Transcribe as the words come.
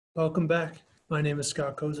Welcome back. My name is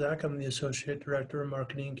Scott Kozak. I'm the Associate Director of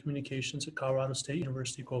Marketing and Communications at Colorado State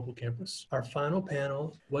University Global Campus. Our final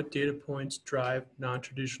panel, what data points drive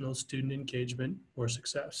non-traditional student engagement or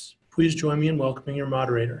success? Please join me in welcoming your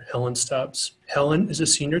moderator, Helen Stubbs. Helen is a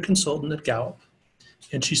senior consultant at Gallup,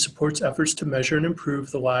 and she supports efforts to measure and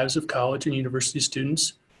improve the lives of college and university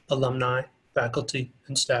students, alumni, faculty,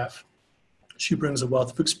 and staff. She brings a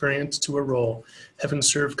wealth of experience to her role, having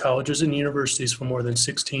served colleges and universities for more than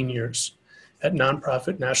 16 years at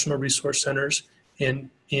nonprofit national resource centers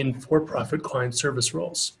and in for-profit client service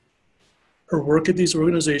roles. Her work at these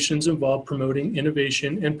organizations involved promoting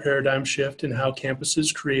innovation and paradigm shift in how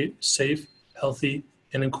campuses create safe, healthy,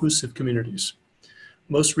 and inclusive communities.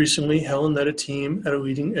 Most recently, Helen led a team at a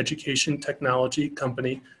leading education technology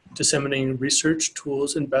company disseminating research,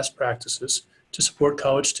 tools, and best practices to support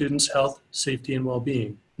college students' health, safety, and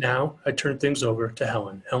well-being. Now, I turn things over to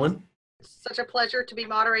Helen. Helen? Such a pleasure to be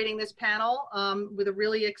moderating this panel with a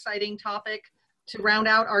really exciting topic to round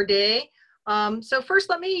out our day. So first,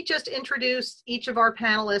 let me just introduce each of our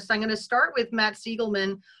panelists. I'm going to start with Matt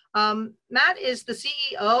Sigelman. Matt is the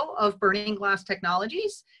CEO of Burning Glass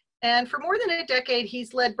Technologies. And for more than a decade,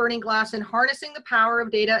 he's led Burning Glass in harnessing the power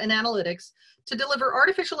of data and analytics to deliver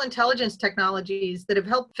artificial intelligence technologies that have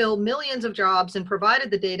helped fill millions of jobs and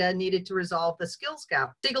provided the data needed to resolve the skills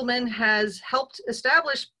gap. Sigelman has helped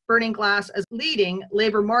establish Burning Glass as a leading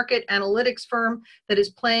labor market analytics firm that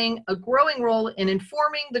is playing a growing role in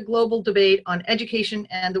informing the global debate on education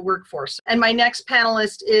and the workforce. And my next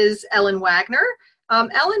panelist is Ellen Wagner.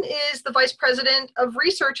 Ellen is the Vice President of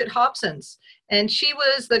Research at Hobsons, and she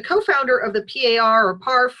was the co-founder of the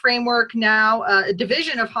PAR framework, now a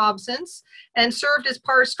division of Hobsons, and served as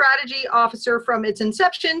PAR strategy officer from its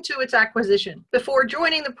inception to its acquisition. Before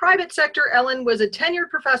joining the private sector, Ellen was a tenured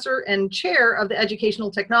professor and chair of the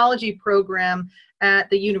Educational Technology Program at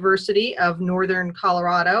the University of Northern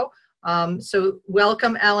Colorado. So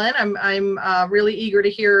welcome, Ellen. I'm really eager to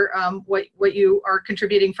hear what you are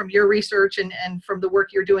contributing from your research and from the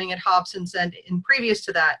work you're doing at Hobsons and in previous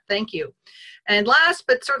to that. Thank you. And last,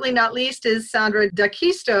 but certainly not least, is Sondra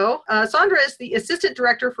D'Aquisto. Sondra is the Assistant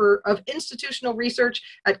Director of Institutional Research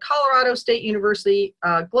at Colorado State University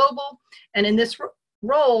Global. And in this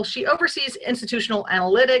role, she oversees institutional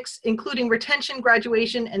analytics, including retention,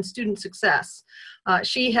 graduation, and student success.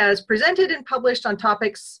 She has presented and published on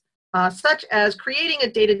topics such as creating a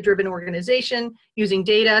data-driven organization, using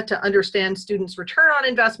data to understand students' return on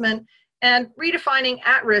investment, and redefining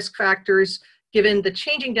at-risk factors given the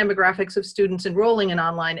changing demographics of students enrolling in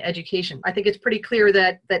online education. I think it's pretty clear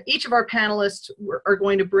that each of our panelists are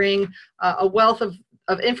going to bring a wealth of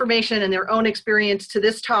information and their own experience to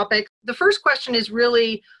this topic. The first question is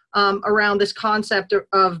really around this concept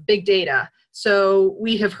of big data. So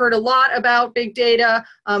we have heard a lot about big data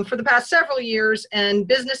for the past several years, and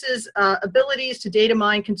businesses' abilities to data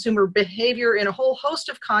mine consumer behavior in a whole host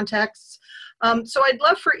of contexts. So I'd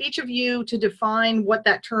love for each of you to define what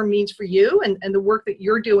that term means for you and the work that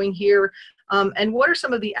you're doing here, and what are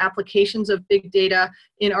some of the applications of big data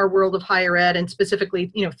in our world of higher ed, and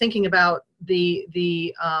specifically, thinking about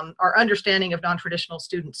our understanding of non-traditional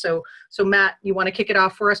students. So Matt, you want to kick it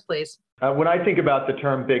off for us, please? When I think about the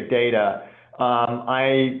term big data,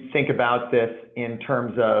 I think about this in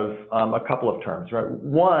terms of a couple of terms, right?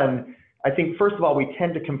 One, I think first of all, we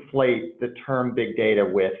tend to conflate the term big data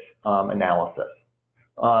with analysis,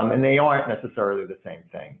 and they aren't necessarily the same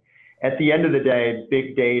thing. At the end of the day,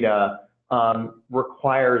 big data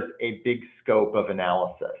requires a big scope of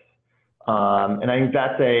analysis, and I think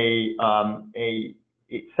that's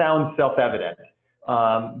it sounds self-evident,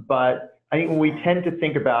 but I think when we tend to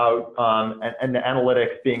think about and the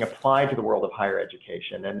analytics being applied to the world of higher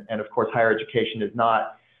education, and of course higher education is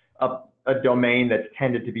not a domain that's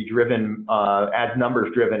tended to be driven as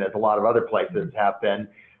numbers driven as a lot of other places have been.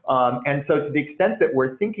 And so to the extent that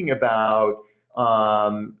we're thinking about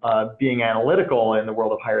being analytical in the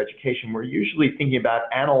world of higher education, we're usually thinking about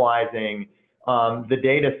analyzing the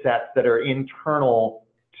data sets that are internal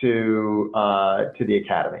to the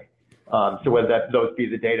academy. So whether those be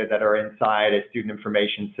the data that are inside a student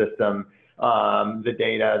information system, the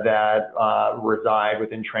data that reside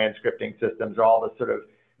within transcripting systems, or all the sort of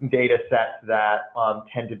data sets that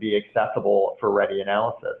tend to be accessible for ready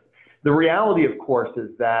analysis. The reality, of course, is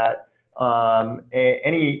that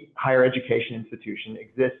any higher education institution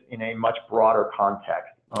exists in a much broader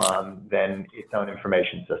context than its own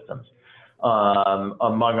information systems.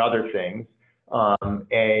 Among other things,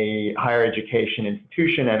 a higher education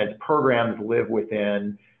institution and its programs live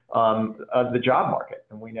within the job market,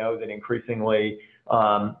 and we know that increasingly,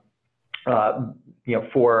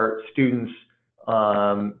 for students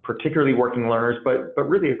particularly working learners, but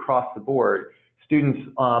really across the board, students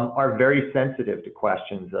are very sensitive to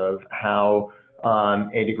questions of how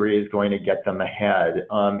a degree is going to get them ahead.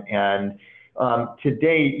 To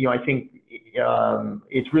date, I think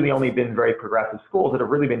it's really only been very progressive schools that have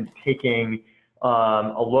really been taking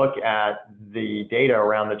a look at the data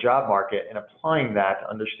around the job market and applying that to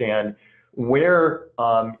understand where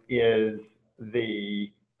are the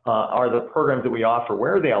programs that we offer,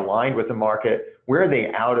 where are they aligned with the market, where are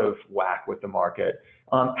they out of whack with the market,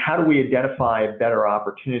 how do we identify better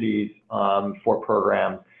opportunities for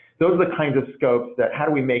programs. Those are the kinds of scopes that, how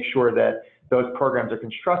do we make sure that those programs are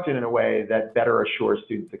constructed in a way that better assures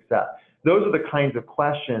student success. Those are the kinds of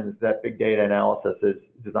questions that big data analysis is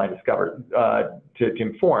designed to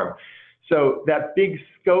inform. So that big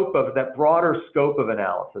scope of, that broader scope of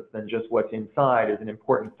analysis than just what's inside is an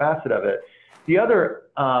important facet of it. The other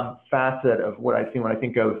facet of what I see when I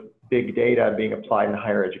think of big data being applied in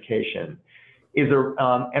higher education is,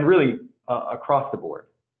 and really across the board,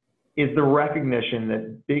 is the recognition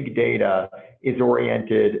that big data is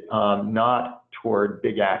oriented not toward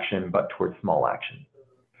big action, but toward small action.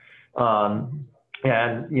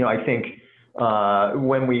 I think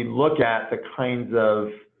when we look at the kinds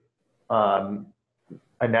of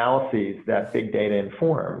analyses that big data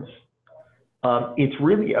informs, it's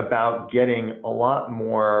really about getting a lot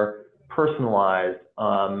more personalized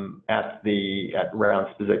around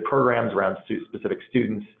specific programs, around specific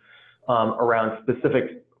students, around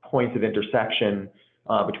specific points of intersection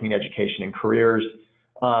between education and careers,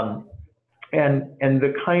 and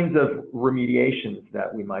the kinds of remediations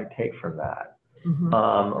that we might take from that,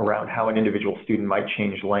 around how an individual student might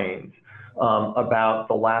change lanes, about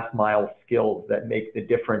the last mile skills that make the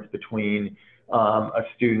difference between a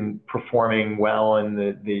student performing well in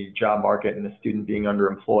the job market and a student being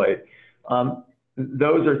underemployed.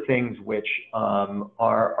 Those are things which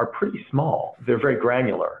are pretty small. They're very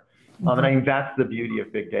granular. And I think that's the beauty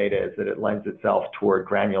of big data, is that it lends itself toward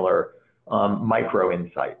granular micro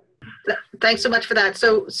insight. Thanks so much for that.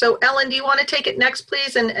 So Ellen, do you want to take it next,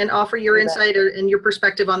 please, and offer your insight and your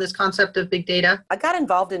perspective on this concept of big data? I got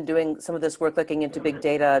involved in doing some of this work looking into big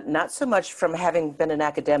data, not so much from having been an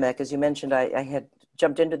academic. As you mentioned, I had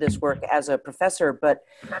jumped into this work as a professor, but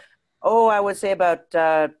I would say about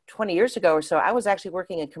 20 years ago or so, I was actually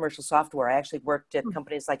working in commercial software. I actually worked at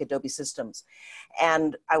companies like Adobe Systems.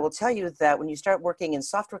 And I will tell you that when you start working in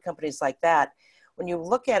software companies like that, when you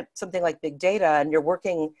look at something like big data and you're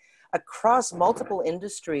working across multiple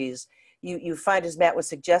industries, you find, as Matt was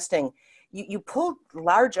suggesting, you pull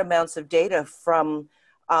large amounts of data from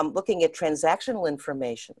looking at transactional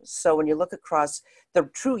information. So when you look across the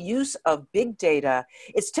true use of big data,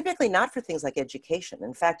 it's typically not for things like education.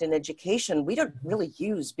 In fact, in education, we don't really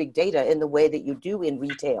use big data in the way that you do in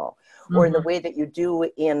retail, or in the way that you do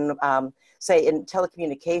in, say, in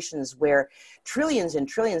telecommunications, where trillions and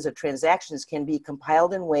trillions of transactions can be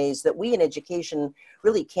compiled in ways that we in education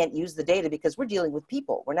really can't use the data, because we're dealing with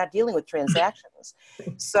people. We're not dealing with transactions.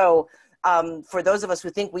 So for those of us who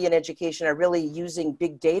think we in education are really using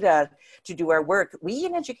big data to do our work, we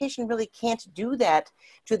in education really can't do that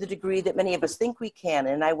to the degree that many of us think we can.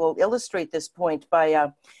 And I will illustrate this point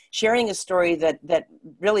by sharing a story that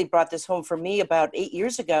really brought this home for me about 8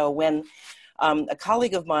 years ago, when a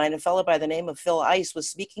colleague of mine, a fellow by the name of Phil Ice, was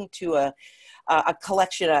speaking to a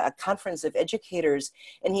collection, a conference of educators,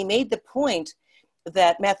 and he made the point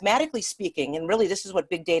that mathematically speaking, and really this is what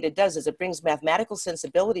big data does, is it brings mathematical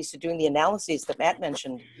sensibilities to doing the analyses that Matt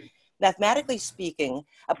mentioned. Mathematically speaking,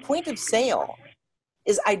 a point of sale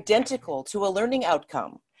is identical to a learning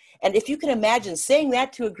outcome. And if you can imagine saying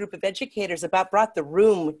that to a group of educators, about brought the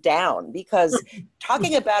room down, because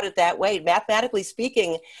talking about it that way, mathematically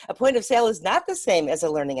speaking, a point of sale is not the same as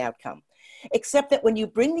a learning outcome. Except that when you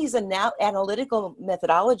bring these analytical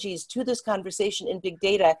methodologies to this conversation in big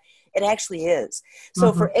data, it actually is.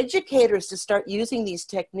 So for educators to start using these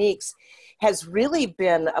techniques has really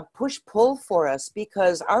been a push-pull for us,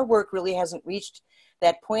 because our work really hasn't reached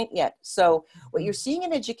that point yet. So what you're seeing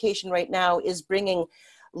in education right now is bringing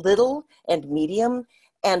little and medium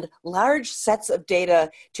and large sets of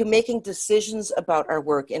data to making decisions about our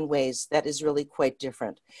work in ways that is really quite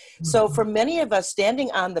different. So for many of us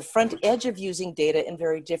standing on the front edge of using data in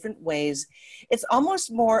very different ways, it's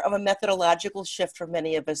almost more of a methodological shift for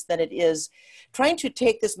many of us than it is trying to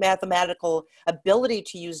take this mathematical ability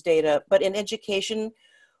to use data. But in education,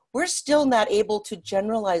 we're still not able to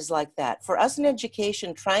generalize like that. For us in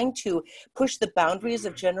education, trying to push the boundaries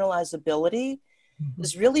of generalizability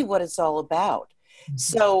is really what it's all about.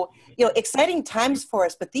 So, exciting times for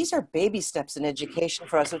us, but these are baby steps in education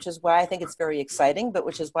for us, which is why I think it's very exciting, but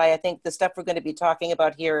which is why I think the stuff we're going to be talking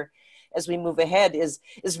about here as we move ahead is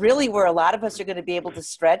really where a lot of us are going to be able to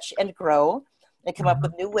stretch and grow and come up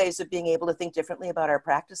with new ways of being able to think differently about our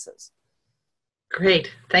practices.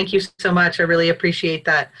 Great. Thank you so much. I really appreciate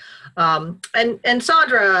that. And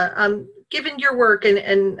Sondra, given your work,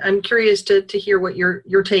 and I'm curious to hear what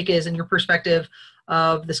your take is and your perspective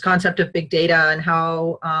of this concept of big data and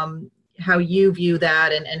how you view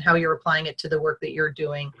that and how you're applying it to the work that you're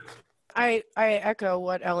doing. I echo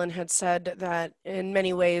what Ellen had said, that in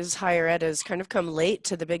many ways higher ed has kind of come late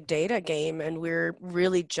to the big data game, and we're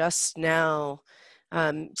really just now,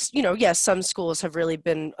 yes, some schools have really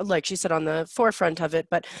been, like she said, on the forefront of it,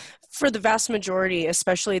 but for the vast majority,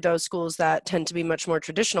 especially those schools that tend to be much more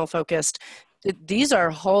traditional focused, these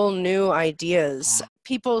are whole new ideas.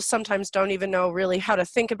 People sometimes don't even know really how to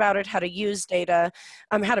think about it, how to use data,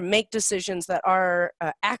 how to make decisions that are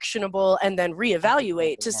actionable, and then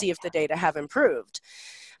reevaluate to see if the data have improved.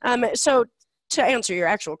 So to answer your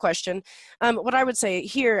actual question, what I would say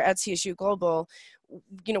here at CSU Global,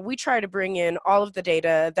 we try to bring in all of the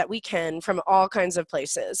data that we can from all kinds of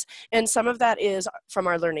places. And some of that is from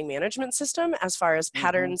our learning management system, as far as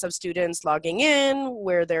patterns of students logging in,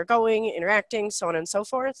 where they're going, interacting, so on and so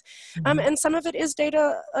forth. And some of it is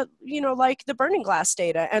data, like the Burning Glass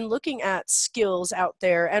data, and looking at skills out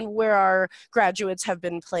there and where our graduates have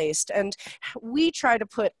been placed. And we try to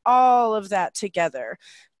put all of that together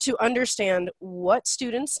to understand what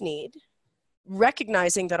students need,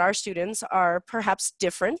 recognizing that our students are perhaps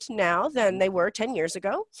different now than they were 10 years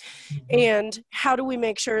ago. And how do we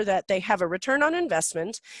make sure that they have a return on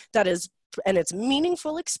investment and it's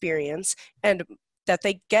meaningful experience, and that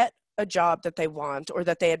they get a job that they want, or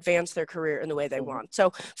that they advance their career in the way they want.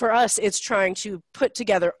 So for us, it's trying to put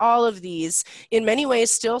together all of these, in many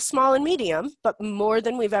ways still small and medium, but more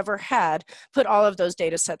than we've ever had, put all of those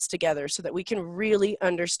data sets together so that we can really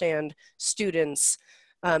understand students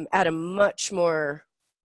at a much more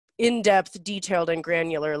in-depth, detailed, and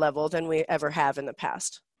granular level than we ever have in the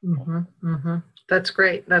past. That's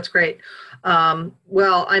great. That's great.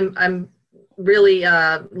 Well, I'm really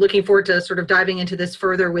looking forward to sort of diving into this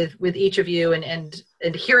further with each of you and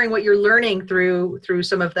hearing what you're learning through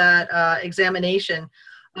some of that examination.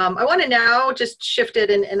 I want to now just shift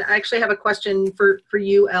it and I actually have a question for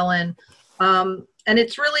you, Ellen. And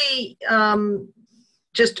it's really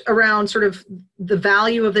just around sort of the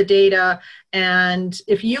value of the data, and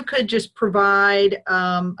if you could just provide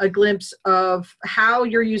a glimpse of how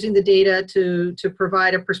you're using the data to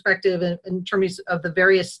provide a perspective in terms of the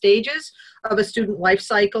various stages of a student life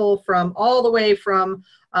cycle, from all the way from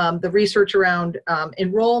the research around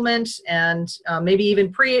enrollment and maybe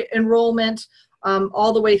even pre-enrollment,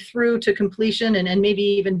 all the way through to completion, and maybe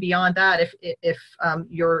even beyond that if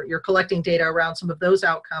you're collecting data around some of those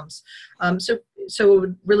outcomes. So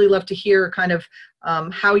would really love to hear kind of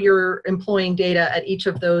how you're employing data at each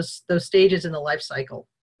of those stages in the life cycle.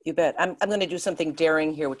 You bet. I'm going to do something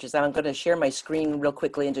daring here, which is I'm going to share my screen real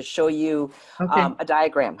quickly and just show you a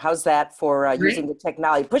diagram. How's that for using the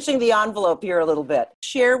technology, pushing the envelope here a little bit.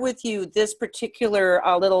 Share with you this particular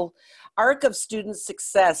little arc of student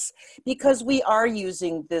success, because we are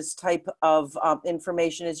using this type of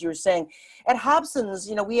information, as you were saying. At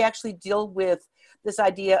Hobsons, we actually deal with this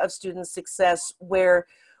idea of student success, where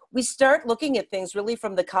we start looking at things really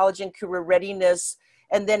from the college and career readiness,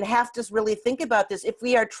 and then have to really think about this. If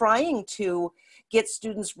we are trying to get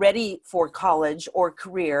students ready for college or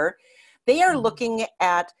career, they are looking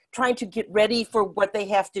at trying to get ready for what they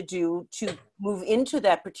have to do to move into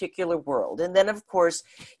that particular world. And then, of course,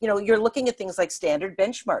 you're looking at things like standard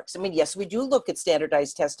benchmarks. I mean, yes, we do look at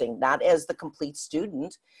standardized testing, not as the complete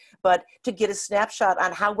student, but to get a snapshot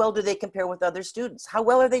on how well do they compare with other students? How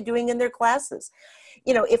well are they doing in their classes?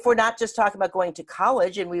 If we're not just talking about going to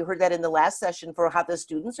college, and we heard that in the last session, for how the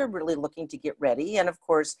students are really looking to get ready. And of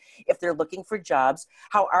course, if they're looking for jobs,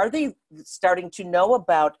 how are they starting to know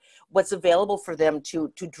about what's available for them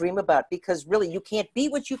to dream about? Because really, you can't be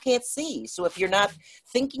what you can't see. So if you're not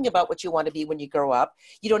thinking about what you want to be when you grow up,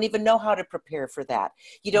 you don't even know how to prepare for that.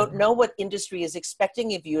 You don't know what industry is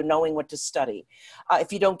expecting of you, knowing what to study.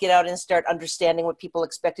 If you don't get out and start understanding what people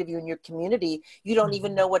expect of you in your community, you don't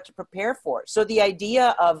even know what to prepare for. So the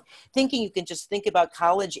idea of thinking you can just think about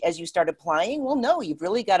college as you start applying, well, no, you've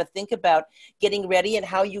really got to think about getting ready and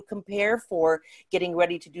how you compare for getting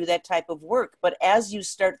ready to do that type of work. But as you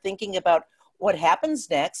start thinking about what happens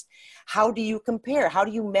next? How do you compare? How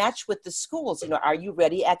do you match with the schools? You know, are you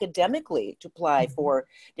ready academically to apply for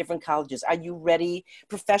different colleges? Are you ready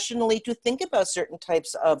professionally to think about certain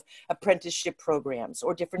types of apprenticeship programs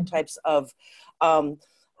or different types of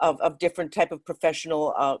different type of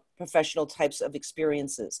professional types of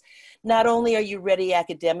experiences? Not only are you ready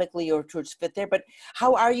academically or to fit there, but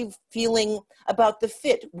how are you feeling about the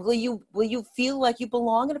fit? Will you feel like you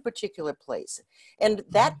belong in a particular place? And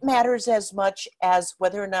that matters as much as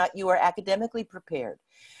whether or not you are academically prepared.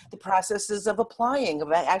 The processes of applying,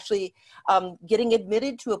 of actually getting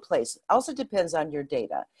admitted to a place also depends on your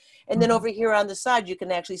data. And then over here on the side, you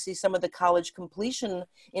can actually see some of the college completion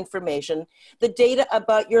information, the data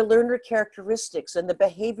about your learner characteristics and the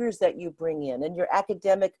behaviors that you bring in and your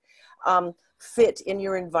academic fit in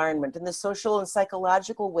your environment and the social and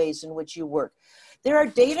psychological ways in which you work. There are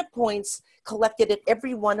data points collected at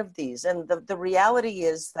every one of these. And the reality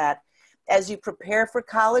is that as you prepare for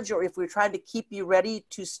college, or if we're trying to keep you ready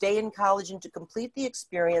to stay in college and to complete the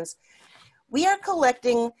experience, we are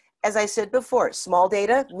collecting, as I said before, small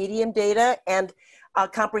data, medium data, and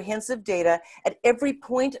comprehensive data at every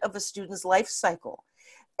point of a student's life cycle.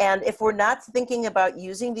 And if we're not thinking about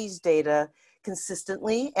using these data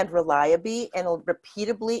consistently and reliably and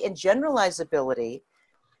repeatably and generalizability,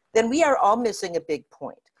 then we are all missing a big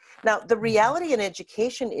point. Now, the reality in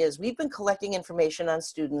education is we've been collecting information on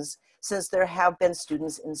students since there have been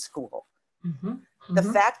students in school. The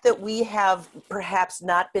fact that we have perhaps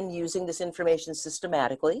not been using this information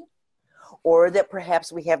systematically, or that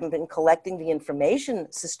perhaps we haven't been collecting the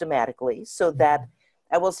information systematically, so that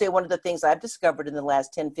I will say one of the things I've discovered in the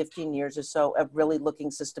last 10, 15 years or so of really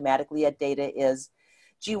looking systematically at data is,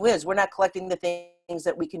 gee whiz, we're not collecting the things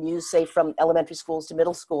that we can use, say, from elementary schools to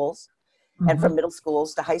middle schools, and from middle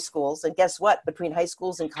schools to high schools. And guess what? Between high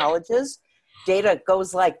schools and colleges, data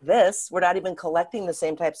goes like this. We're not even collecting the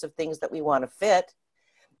same types of things that we want to fit.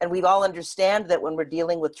 And we all understand that when we're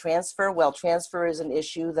dealing with transfer, well, transfer is an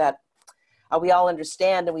issue that we all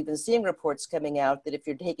understand, and we've been seeing reports coming out that if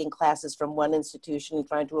you're taking classes from one institution and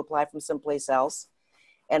trying to apply from someplace else,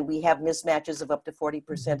 and we have mismatches of up to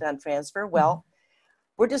 40% on transfer, well,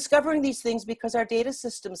 we're discovering these things because our data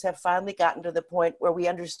systems have finally gotten to the point where we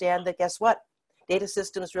understand that, guess what? Data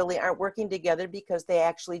systems really aren't working together because they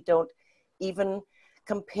actually don't even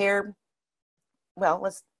compare, well,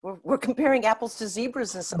 we're comparing apples to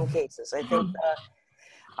zebras in some cases. I think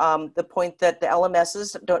the point that the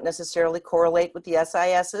LMSs don't necessarily correlate with the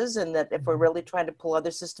SISs, and that if we're really trying to pull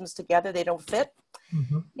other systems together, they don't fit.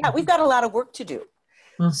 Yeah, we've got a lot of work to do.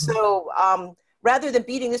 So rather than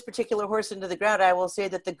beating this particular horse into the ground, I will say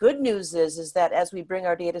that the good news is that as we bring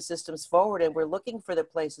our data systems forward and we're looking for the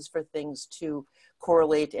places for things to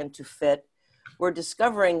correlate and to fit, we're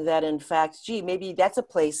discovering that, in fact, gee, maybe that's a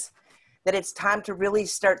place that it's time to really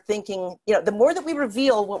start thinking, you know, the more that we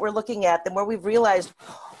reveal what we're looking at, the more we've realized,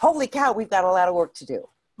 holy cow, we've got a lot of work to do.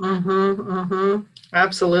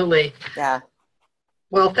 Absolutely. Yeah.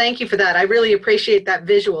 Well, thank you for that. I really appreciate that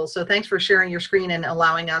visual. So thanks for sharing your screen and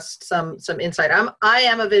allowing us some insight. I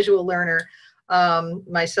am a visual learner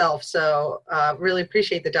myself, so really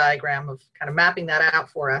appreciate the diagram of kind of mapping that out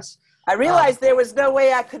for us. I realized there was no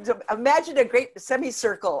way I could imagine a great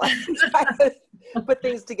semicircle trying to put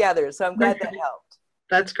things together. So I'm glad that helped.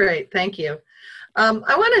 That's great. Thank you. I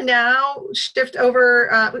want to now shift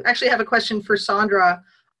over. We actually have a question for Sondra.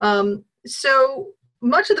 So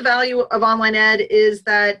much of the value of online ed is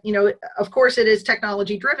that, you know, of course it is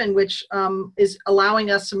technology driven, which is allowing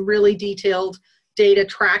us some really detailed data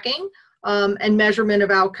tracking and measurement of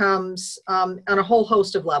outcomes on a whole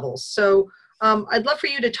host of levels. So I'd love for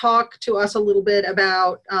you to talk to us a little bit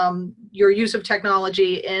about your use of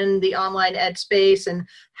technology in the online ed space and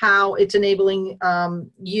how it's enabling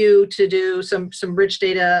you to do some rich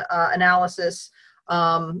data analysis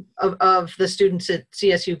of the students at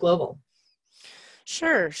CSU-Global.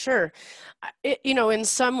 Sure. You know, in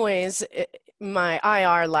some ways, my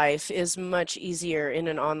IR life is much easier in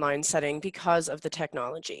an online setting because of the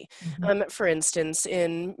technology. For instance,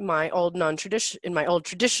 in my old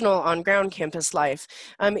traditional on-ground campus life,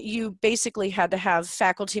 you basically had to have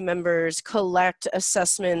faculty members collect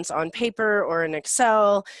assessments on paper or in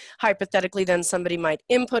Excel. Hypothetically, then somebody might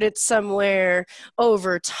input it somewhere.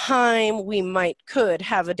 Over time, we could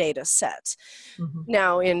have a data set.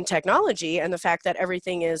 Now, in technology and the fact that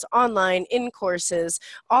everything is online in courses,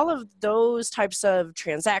 all of those types of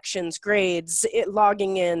transactions, grades,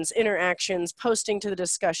 logging ins, interactions, posting to the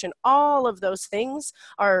discussion, all of those things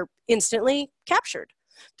are instantly captured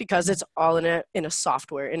because it's all in a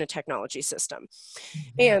software, in a technology system.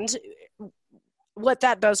 And what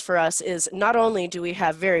that does for us is not only do we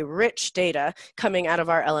have very rich data coming out of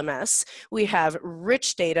our LMS, we have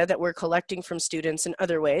rich data that we're collecting from students in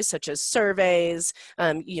other ways, such as surveys.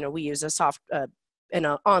 We use an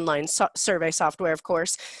online survey software, of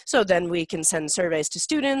course. So then we can send surveys to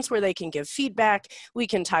students where they can give feedback. We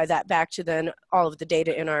can tie that back to then all of the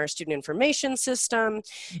data in our student information system.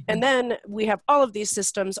 And then we have all of these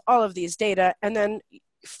systems, all of these data, and then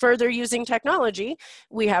further using technology,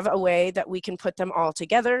 we have a way that we can put them all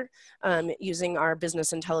together using our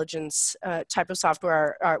business intelligence type of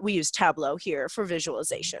software. We use Tableau here for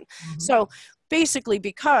visualization. So basically,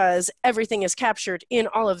 because everything is captured in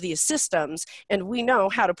all of these systems and we know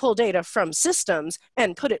how to pull data from systems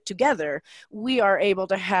and put it together, we are able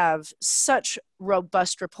to have such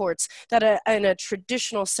robust reports that in a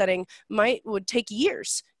traditional setting would take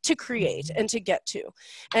years to create and to get to.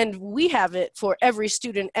 And we have it for every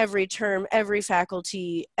student, every term, every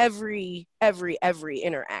faculty, every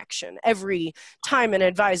interaction, every time an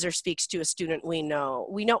advisor speaks to a student, we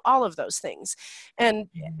know all of those things. And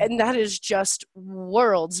that is just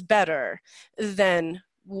worlds better than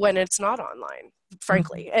when it's not online,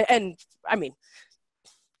 frankly. And I mean,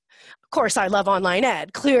 of course I love online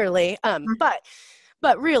ed, clearly,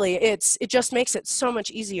 but really it just makes it so much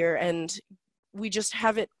easier, and we just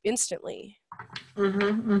have it instantly.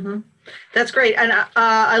 That's great. And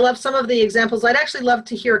I love some of the examples. I'd actually love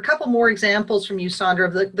to hear a couple more examples from you, Sondra,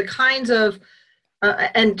 of the kinds of,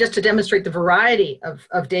 and just to demonstrate the variety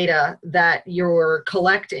of data that you're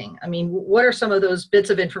collecting. I mean, what are some of those bits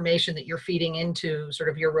of information that you're feeding into sort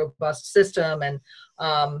of your robust system? And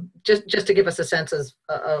just to give us a sense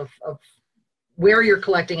of where you're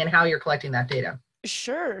collecting and how you're collecting that data.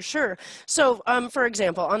 Sure. So, for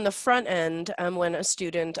example, on the front end, when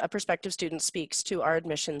a prospective student speaks to our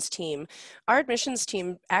admissions team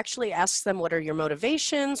actually asks them, what are your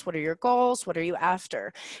motivations? What are your goals? What are you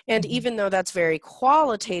after? And even though that's very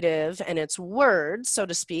qualitative and it's words, so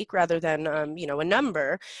to speak, rather than, a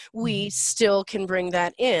number, we still can bring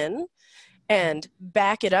that in and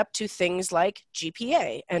back it up to things like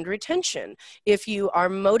GPA and retention. If you are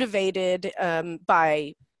motivated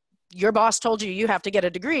by your boss told you have to get a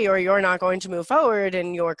degree or you're not going to move forward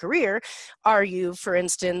in your career, are you, for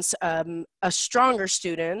instance, a stronger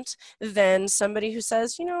student than somebody who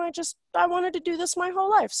says, I wanted to do this my whole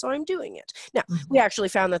life, so I'm doing it. Now, we actually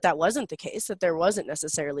found that wasn't the case, that there wasn't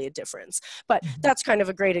necessarily a difference. But that's kind of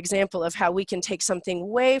a great example of how we can take something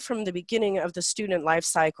way from the beginning of the student life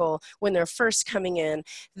cycle when they're first coming in,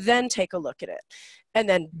 then take a look at it, and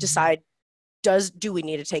then decide, do we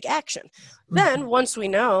need to take action? Then once we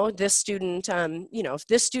know this student, if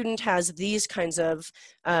this student has these kinds of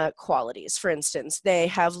qualities, for instance, they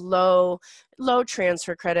have low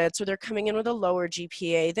transfer credits, or they're coming in with a lower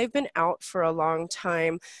GPA, they've been out for a long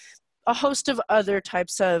time, a host of other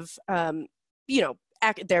types of,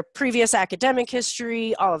 their previous academic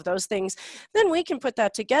history, all of those things, then we can put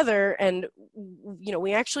that together and,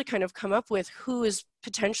 we actually kind of come up with who is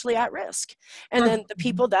potentially at risk. And then the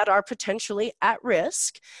people that are potentially at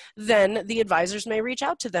risk, then the advisors may reach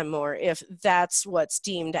out to them more if that's what's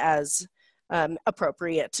deemed as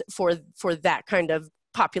appropriate for that kind of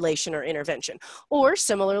population or intervention. Or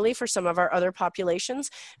similarly, for some of our other populations,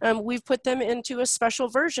 we've put them into a special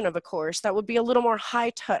version of a course that would be a little more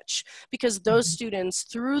high touch, because those students,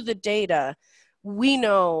 through the data, we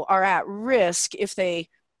know are at risk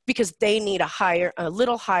because they need a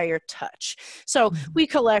little higher touch. So we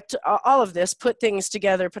collect all of this, put things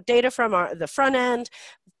together, put data from the front end,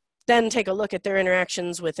 then take a look at their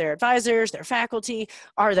interactions with their advisors, their faculty.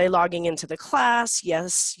 Are they logging into the class?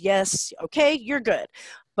 Yes. Okay, you're good.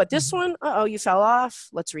 But this one, you fell off.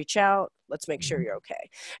 Let's reach out. Let's make sure you're okay.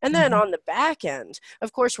 And then on the back end,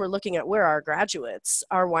 of course, we're looking at where our graduates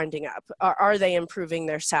are winding up. Are they improving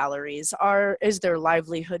their salaries? Is their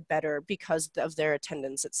livelihood better because of their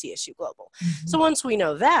attendance at CSU-Global? So once we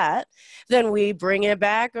know that, then we bring it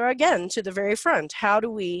back again to the very front. How do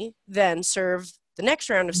we then serve the next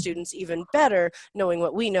round of students even better, knowing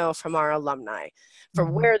what we know from our alumni, for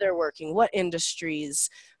where they're working, what industries,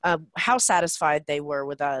 how satisfied they were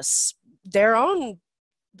with us, their own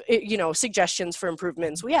suggestions for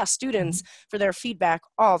improvements. We ask students for their feedback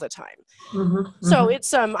all the time. So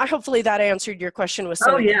it's hopefully that answered your question with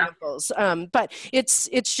some examples. But it's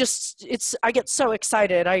I get so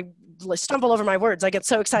excited. I stumble over my words. I get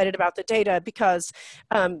so excited about the data because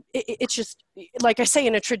it's just, like I say,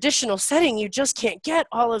 in a traditional setting, you just can't get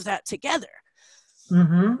all of that together.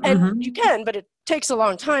 And you can, but it takes a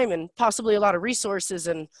long time and possibly a lot of resources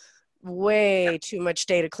and way too much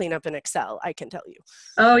data cleanup in Excel, I can tell you.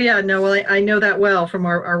 Oh yeah, no, well, I know that well from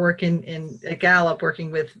our work at Gallup,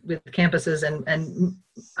 working with campuses, and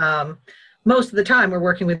most of the time we're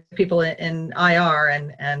working with people in IR,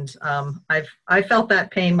 and I felt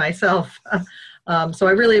that pain myself. So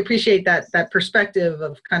I really appreciate that perspective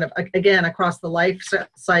of kind of, again, across the life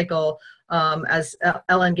cycle. As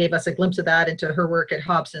Ellen gave us a glimpse of that into her work at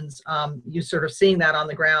Hobsons, you sort of seeing that on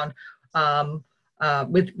the ground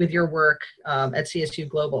with your work at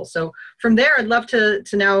CSU-Global. So from there, I'd love to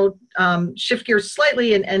now shift gears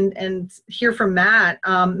slightly and hear from Matt.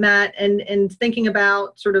 Matt, and thinking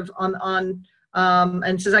about sort of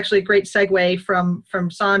and this is actually a great segue from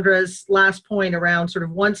Sondra's last point around sort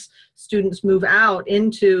of once students move out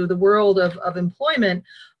into the world of employment,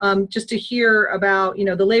 just to hear about, you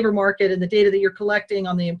know, the labor market and the data that you're collecting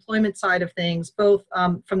on the employment side of things, both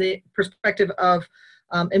from the perspective of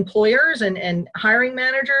employers and hiring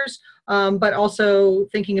managers, but also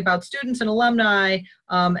thinking about students and alumni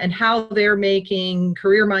and how they're making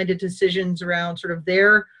career-minded decisions around sort of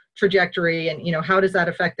their trajectory, and, you know, how does that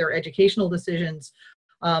affect their educational decisions.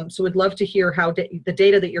 So we'd love to hear how the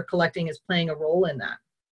data that you're collecting is playing a role in that.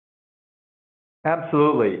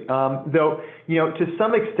 Absolutely. Though, you know, to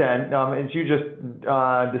some extent, as you just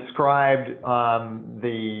described,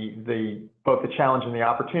 both the challenge and the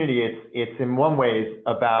opportunity, it's in one way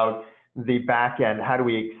about the back end. How do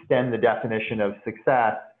we extend the definition of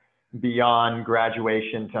success beyond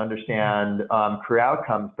graduation to understand career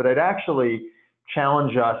outcomes? But I'd actually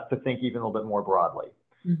challenge us to think even a little bit more broadly.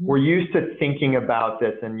 Mm-hmm. We're used to thinking about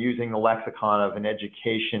this and using the lexicon of an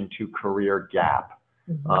education to career gap.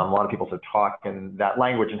 Mm-hmm. A lot of people have talked in that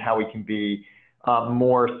language and how we can be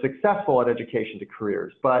more successful at education to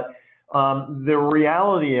careers. But the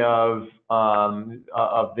reality of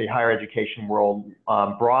the higher education world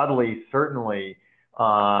broadly, certainly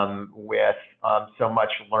with so much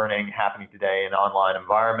learning happening today in online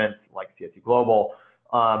environments like CSU-Global,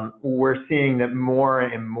 we're seeing that more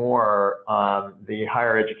and more the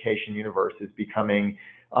higher education universe is becoming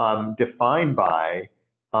defined by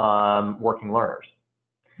working learners.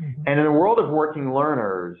 Mm-hmm. And in the world of working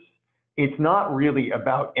learners, it's not really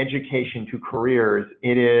about education to careers.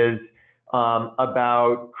 It is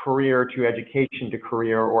about career to education to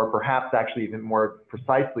career, or perhaps actually even more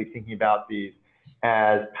precisely thinking about these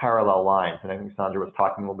as parallel lines. And I think Sondra was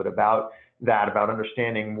talking a little bit about that, about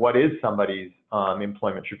understanding what is somebody's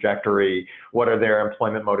employment trajectory, what are their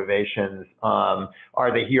employment motivations,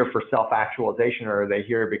 are they here for self-actualization, or are they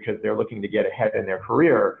here because they're looking to get ahead in their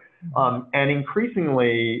career? And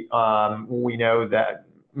increasingly, we know that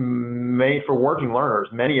for working learners,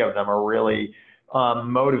 many of them are really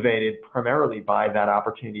motivated primarily by that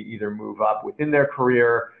opportunity to either move up within their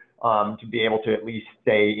career, to be able to at least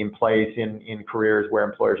stay in place in careers where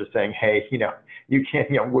employers are saying, hey, you can't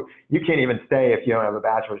even stay if you don't have a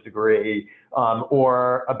bachelor's degree,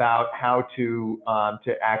 or about how to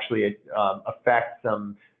actually affect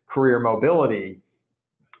some career mobility.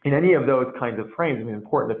 In any of those kinds of frames, I mean, it's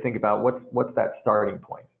important to think about what's that starting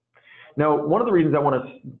point. Now, one of the reasons I want us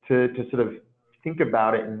to sort of think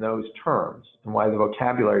about it in those terms, and why the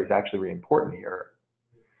vocabulary is actually really important here,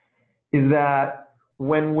 is that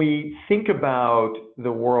when we think about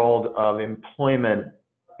the world of employment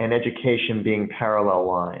and education being parallel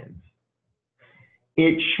lines,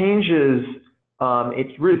 it changes,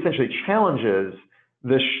 it really essentially challenges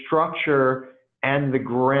the structure and the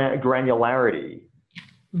granularity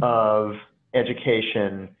of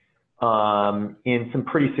education in some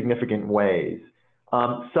pretty significant ways,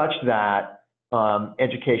 such that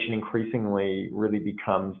education increasingly really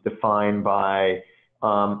becomes defined by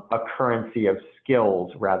a currency of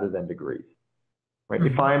skills rather than degrees. Right?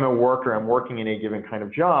 Mm-hmm. If I'm a worker, I'm working in a given kind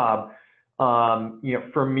of job,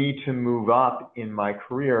 for me to move up in my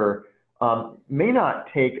career may not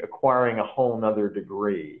take acquiring a whole nother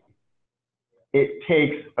degree. It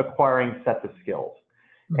takes acquiring sets of skills.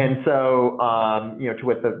 Mm-hmm. And so,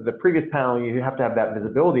 with the previous panel, you have to have that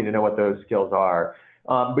visibility to know what those skills are.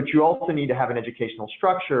 But you also need to have an educational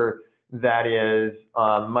structure that is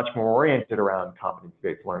much more oriented around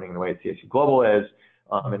competency-based learning in the way CSU-Global is,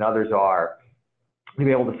 and others are, to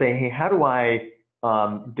be able to say, hey, how do I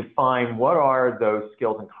define what are those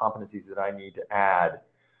skills and competencies that I need to add,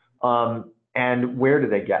 and where do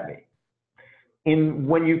they get me?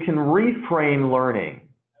 When you can reframe learning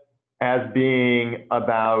as being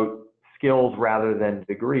about skills rather than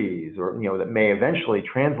degrees, or that may eventually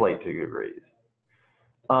translate to degrees,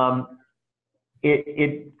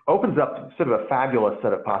 it opens up sort of a fabulous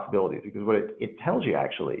set of possibilities, because what it tells you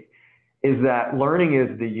actually is that learning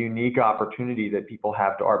is the unique opportunity that people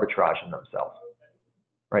have to arbitrage in themselves.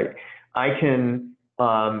 right? I can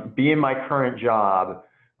be in my current job.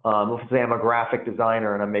 Let's say I'm a graphic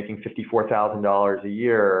designer and I'm making $54,000 a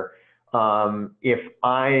year. If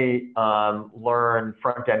I learn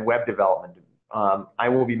front-end web development, I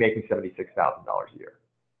will be making $76,000 a year,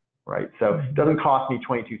 right? So it doesn't cost me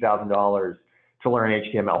 $22,000 to learn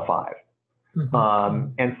HTML5.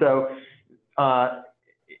 And so,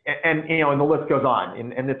 and the list goes on,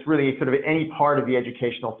 and it's really sort of any part of the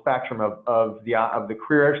educational spectrum of the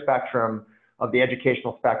career spectrum, of the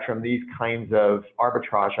educational spectrum. These kinds of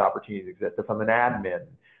arbitrage opportunities exist. If I'm an admin,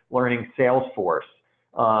 learning Salesforce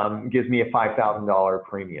gives me a $5,000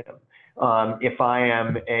 premium. If I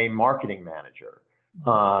am a marketing manager,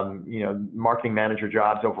 marketing manager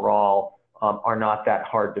jobs overall are not that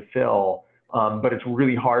hard to fill, but it's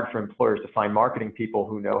really hard for employers to find marketing people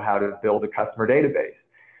who know how to build a customer database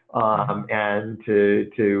and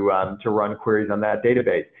to run queries on that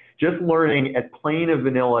database. Just learning a plain and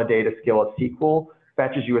vanilla data skill of SQL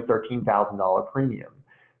fetches you a $13,000 premium.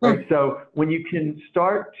 Right? So when you can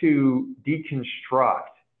start to deconstruct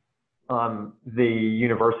the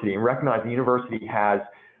university and recognize the university has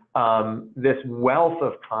this wealth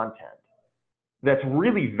of content that's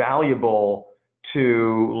really valuable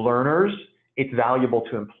to learners, it's valuable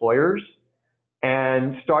to employers,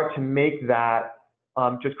 and start to make that,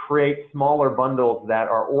 just create smaller bundles that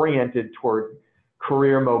are oriented toward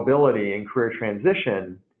career mobility and career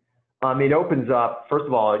transition, it opens up, first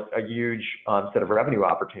of all, a huge set of revenue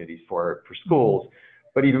opportunities for schools,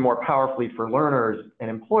 but even more powerfully for learners and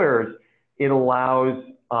employers, it allows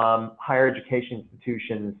higher education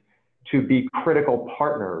institutions to be critical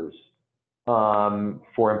partners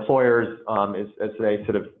for employers as they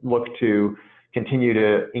sort of look to continue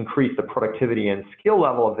to increase the productivity and skill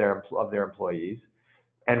level of their employees,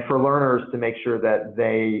 and for learners to make sure that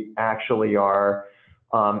they actually are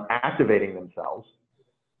activating themselves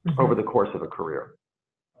over the course of a career.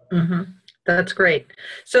 That's great.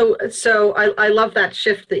 So I love that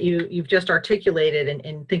shift that you've just articulated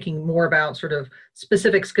in thinking more about sort of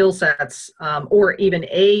specific skill sets or even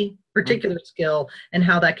a particular skill and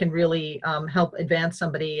how that can really help advance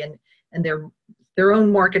somebody and their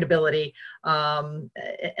own marketability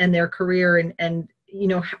and their career. And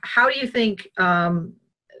how do you think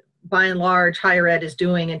by and large higher ed is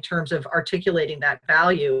doing in terms of articulating that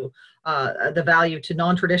value, the value to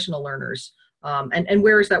non-traditional learners? And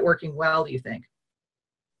where is that working well, do you think?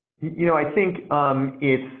 I think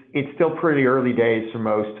it's still pretty early days for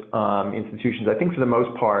most institutions. I think for the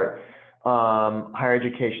most part, higher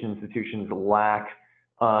education institutions lack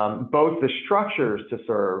both the structures to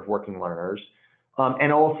serve working learners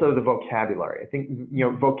and also the vocabulary. I think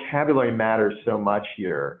vocabulary matters so much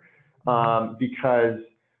here because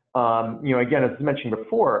again, as I mentioned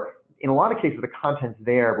before, in a lot of cases the content's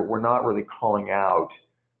there, but we're not really calling out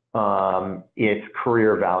its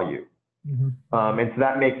career value. And so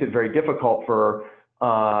that makes it very difficult for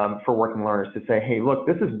working learners to say, hey, look,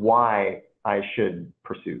 this is why I should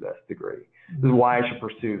pursue this degree. This is why I should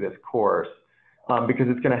pursue this course, because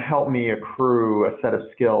it's going to help me accrue a set of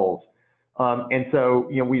skills. And so,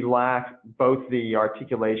 we lack both the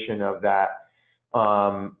articulation of that,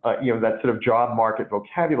 that sort of job market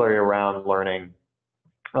vocabulary around learning.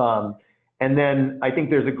 And then I think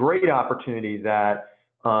there's a great opportunity that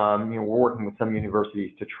we're working with some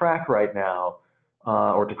universities to track right now,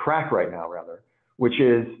 or to crack right now rather, which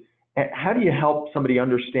is how do you help somebody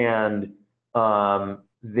understand the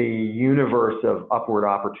universe of upward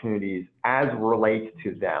opportunities as relates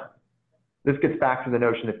to them? This gets back to the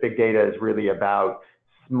notion that big data is really about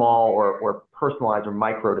small or personalized or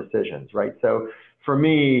micro decisions, right? So for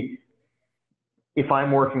me, if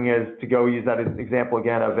I'm working to go use that as an example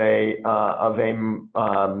again of a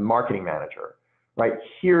marketing manager, right?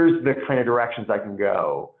 Here's the kind of directions I can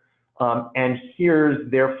go. And here's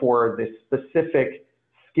therefore the specific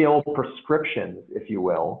skill prescriptions, if you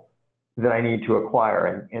will, that I need to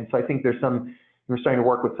acquire. And so I think we're starting to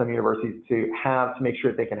work with some universities to make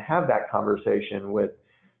sure that they can have that conversation with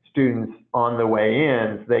students on the way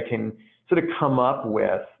in, so they can sort of come up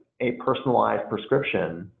with a personalized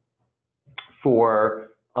prescription for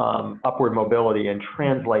upward mobility and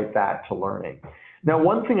translate that to learning. Now,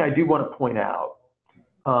 one thing I do want to point out,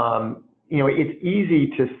 it's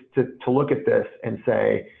easy to look at this and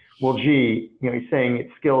say, well, gee, he's saying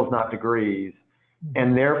it's skills, not degrees,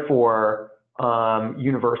 and therefore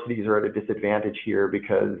universities are at a disadvantage here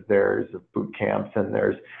because there's boot camps and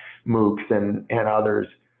there's MOOCs and others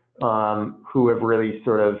who have really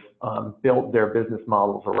sort of built their business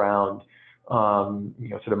models around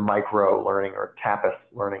sort of micro learning, or tapas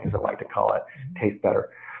learning, as I like to call it. Tastes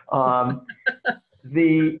better.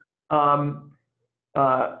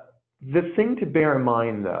 The thing to bear in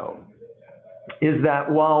mind, though, is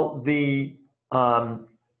that while the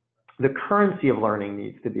currency of learning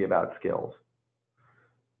needs to be about skills,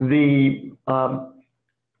 the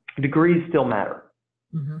degrees still matter.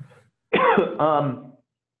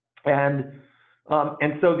 And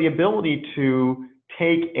so the ability to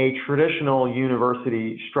take a traditional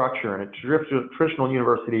university structure and a traditional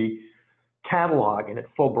university catalog in its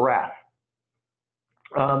full breadth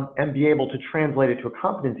and be able to translate it to a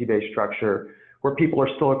competency-based structure where people are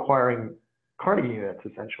still acquiring Carnegie units,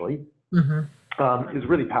 essentially, is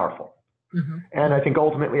really powerful. And I think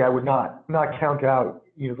ultimately I would not count out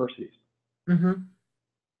universities.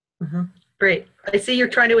 Great. I see you're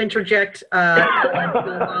trying to interject, Ellen,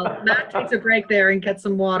 so while Matt takes a break there and gets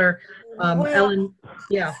some water. Well, Ellen,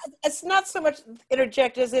 yeah. It's not so much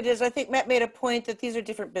interject as it is, I think Matt made a point that these are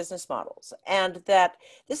different business models and that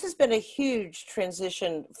this has been a huge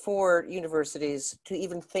transition for universities to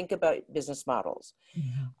even think about business models.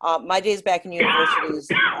 My days back in universities,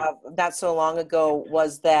 not so long ago,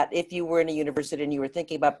 was that if you were in a university and you were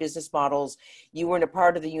thinking about business models, you were in a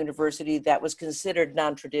part of the university that was considered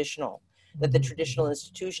non-traditional. That the traditional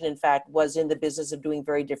institution, in fact, was in the business of doing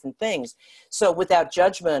very different things. So without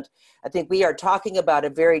judgment, I think we are talking about a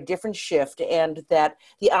very different shift, and that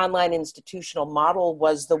the online institutional model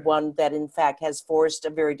was the one that, in fact, has forced a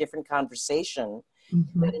very different conversation.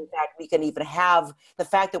 That, in fact, we can even have, the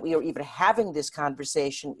fact that we are even having this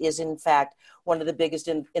conversation is, in fact, one of the biggest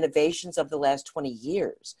innovations of the last 20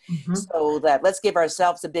 years. So that let's give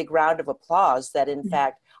ourselves a big round of applause that, in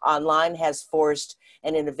fact, online has forced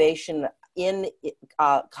an innovation in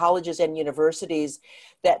colleges and universities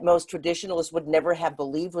that most traditionalists would never have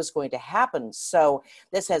believed was going to happen. So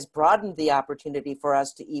this has broadened the opportunity for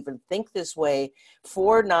us to even think this way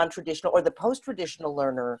for non-traditional or the post-traditional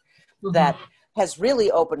learner, that has really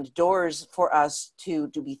opened doors for us to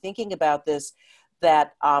be thinking about this,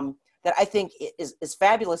 that that I think is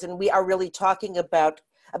fabulous. And we are really talking about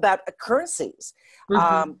currencies,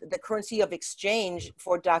 the currency of exchange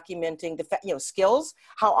for documenting the skills.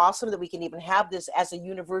 How awesome that we can even have this as a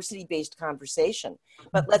university-based conversation.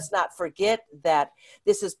 But let's not forget that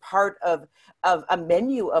this is part of a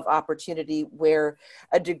menu of opportunity where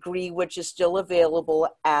a degree which is still available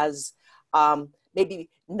as maybe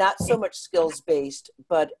not so much skills-based,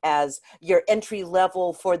 but as your entry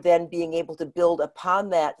level for then being able to build upon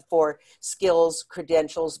that for skills,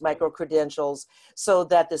 credentials, micro-credentials, so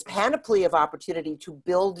that this panoply of opportunity to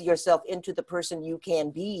build yourself into the person you can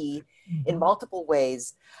be in multiple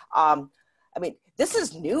ways. I mean, this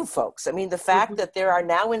is new, folks. I mean, the fact that there are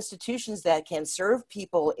now institutions that can serve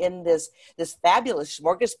people in this fabulous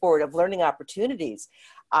smorgasbord of learning opportunities.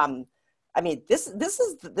 I mean, this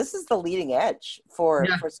is the leading edge for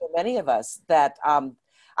so many of us. That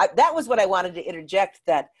that was what I wanted to interject.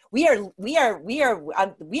 That we are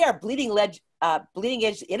bleeding edge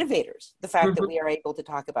innovators. The fact that we are able to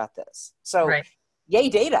talk about this. So, yay,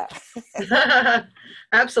 data.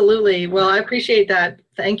 Absolutely. Well, I appreciate that.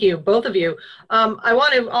 Thank you, both of you. I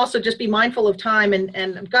want to also just be mindful of time,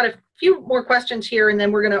 and I've got a few more questions here, and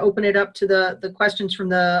then we're going to open it up to the questions from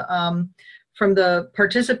the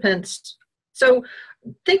participants. So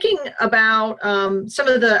thinking about some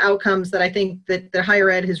of the outcomes that I think that the higher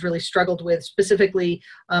ed has really struggled with, specifically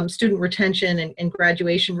student retention and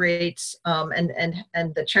graduation rates,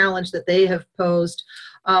 and the challenge that they have posed,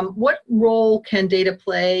 what role can data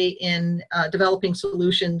play in developing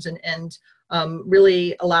solutions and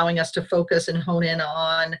really allowing us to focus and hone in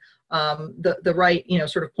on the right,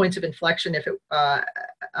 sort of points of inflection, if it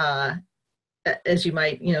as you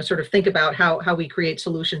might, sort of think about how we create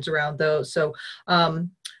solutions around those. So I'll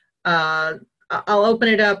open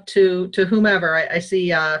it up to whomever. I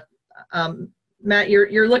see Matt,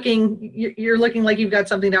 you're looking like you've got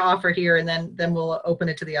something to offer here, and then we'll open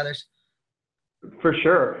it to the others. For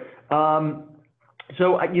sure.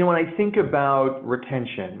 So when I think about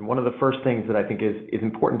retention, one of the first things that I think is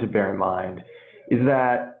important to bear in mind is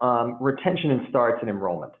that retention starts in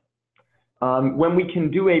enrollment. When we can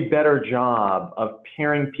do a better job of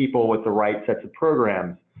pairing people with the right sets of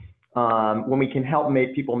programs, when we can help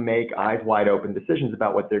people make eyes wide open decisions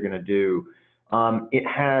about what they're going to do,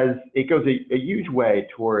 it goes a huge way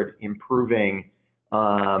toward improving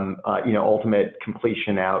ultimate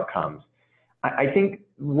completion outcomes. I think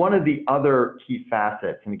one of the other key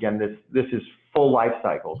facets, and again, this is full life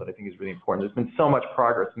cycle that I think is really important. There's been so much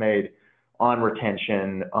progress made on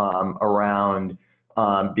retention around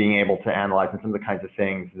being able to analyze and some of the kinds of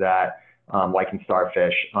things that, like in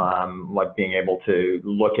Starfish, like being able to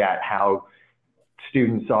look at how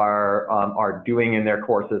students are doing in their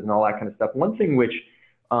courses and all that kind of stuff. One thing which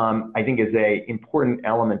I think is a important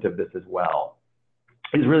element of this as well,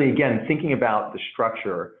 is really, again, thinking about the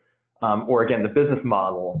structure, or again, the business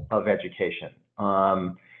model of education.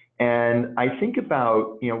 And I think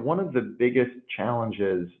about, one of the biggest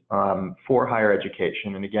challenges for higher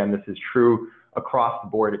education, and again, this is true across the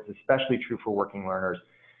board, it's especially true for working learners,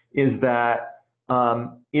 is that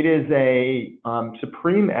it is a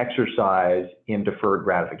supreme exercise in deferred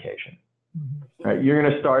gratification. Right? You're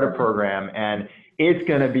going to start a program, and it's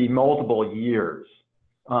going to be multiple years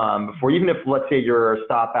before, even if, let's say, you're a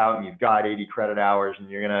stop out and you've got 80 credit hours, and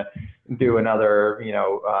you're going to do another,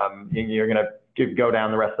 you're going to go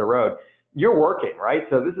down the rest of the road. You're working, right?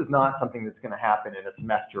 So this is not something that's going to happen in a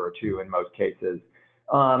semester or two in most cases.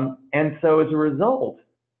 And so as a result,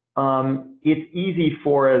 it's easy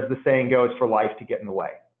for, as the saying goes, for life to get in the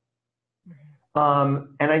way. And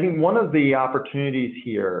I think one of the opportunities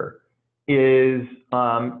here is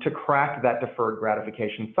to crack that deferred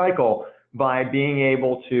gratification cycle by being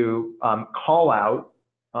able to call out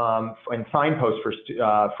and signpost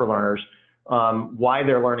for learners why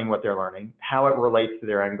they're learning what they're learning, how it relates to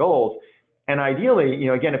their end goals. And ideally,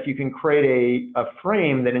 again, if you can create a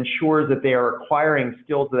frame that ensures that they are acquiring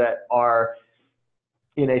skills that are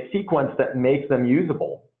in a sequence that makes them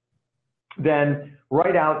usable, then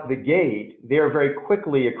right out the gate, they are very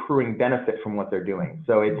quickly accruing benefit from what they're doing.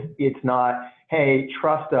 So it's not, hey,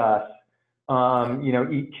 trust us,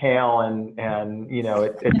 eat kale and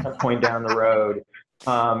at some point down the road,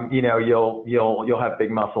 you'll have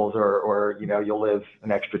big muscles, or you'll live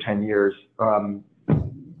an extra 10 years,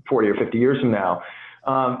 40 or 50 years from now.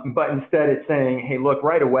 But instead it's saying, hey, look,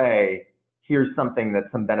 right away, here's something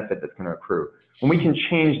that's some benefit that's going to accrue. When we can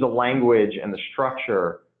change the language and the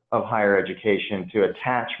structure of higher education to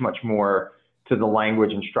attach much more to the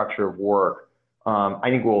language and structure of work, I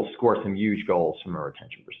think we'll score some huge goals from a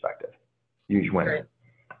retention perspective. Huge win.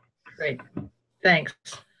 Great. Thanks.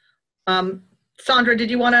 Sondra, did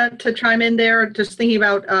you want to chime in there? Just thinking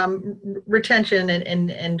about retention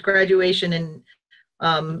and graduation, and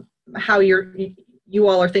how you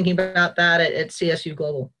all are thinking about that at CSU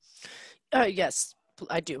Global. Yes,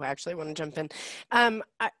 I do actually want to jump in.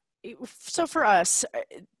 So for us,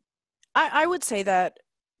 I would say that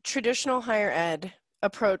traditional higher ed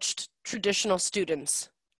approached traditional students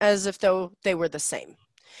as if though they were the same.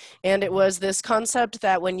 And it was this concept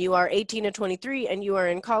that when you are 18 to 23 and you are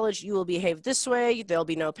in college, you will behave this way, there'll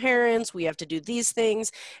be no parents, we have to do these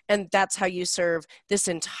things, and that's how you serve this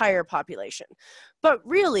entire population. But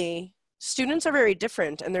really, students are very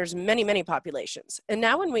different, and there's many, many populations. And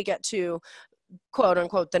now when we get to, quote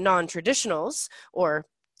unquote, the non-traditionals, or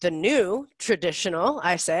the new traditional,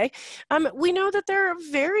 I say, we know that there are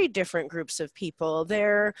very different groups of people.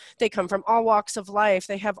 They come from all walks of life.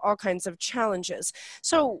 They have all kinds of challenges.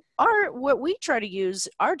 So what we try to use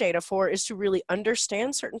our data for is to really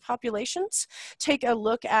understand certain populations, take a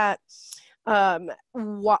look at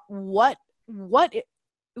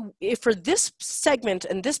if for this segment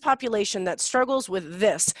and this population that struggles with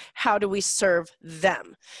this, how do we serve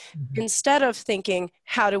them? Instead of thinking,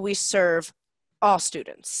 how do we serve all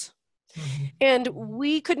students? And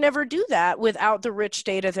we could never do that without the rich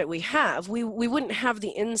data that we have. We wouldn't have the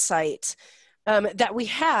insight that we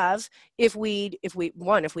have if we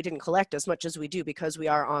didn't collect as much as we do, because we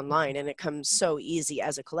are online and it comes so easy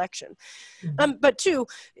as a collection. But two,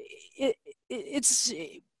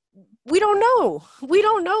 we don't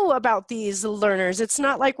know about these learners. It's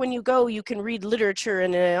not like when you go, you can read literature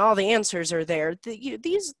and all the answers are there.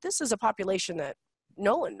 This is a population that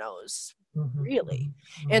no one knows. Really.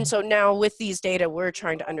 And so now with these data, we're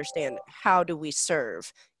trying to understand, how do we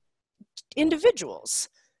serve individuals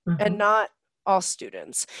and not all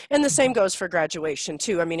students? And the same goes for graduation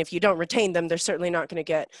too. I mean, if you don't retain them, they're certainly not going to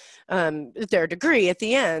get their degree at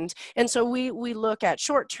the end. And so we look at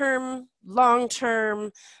short-term,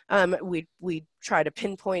 long-term, we try to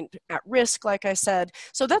pinpoint at risk, like I said.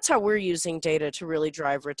 So that's how we're using data to really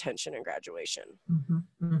drive retention and graduation.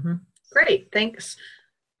 Great, thanks.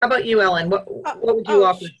 How about you, Ellen? What would you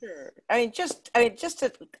offer? Sure.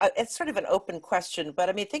 It's sort of an open question, but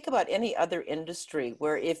I mean, think about any other industry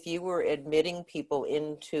where if you were admitting people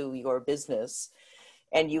into your business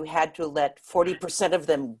and you had to let 40% of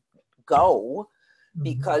them go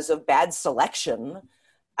because of bad selection,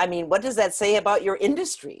 I mean, what does that say about your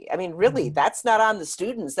industry? I mean, really, that's not on the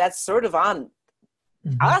students. That's sort of on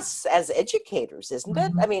us as educators, isn't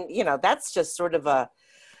it? I mean, that's just sort of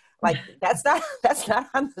that's not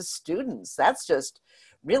on the students. That's just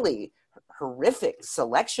really horrific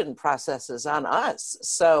selection processes on us.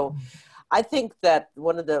 So I think that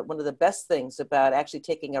one of the best things about actually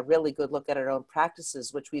taking a really good look at our own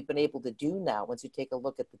practices, which we've been able to do now, once you take a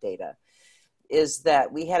look at the data, is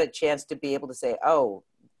that we had a chance to be able to say, oh,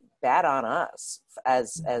 bad on us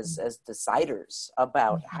as deciders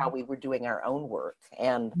about how we were doing our own work.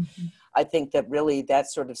 And I think that really that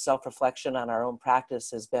sort of self-reflection on our own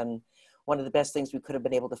practice has been one of the best things we could have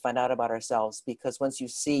been able to find out about ourselves, because once you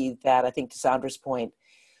see that, I think to Sondra's point,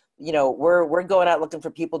 you know, we're going out looking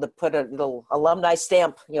for people to put a little alumni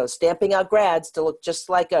stamp, you know, stamping out grads to look just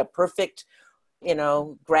like a perfect, you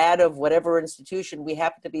know, grad of whatever institution we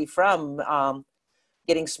happen to be from,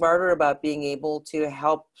 getting smarter about being able to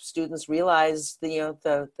help students realize the, you know,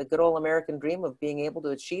 the good old American dream of being able to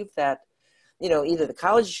achieve that, you know, either the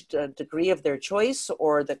college degree of their choice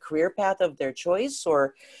or the career path of their choice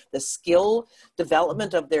or the skill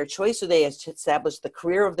development of their choice, so they establish the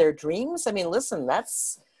career of their dreams. I mean, listen,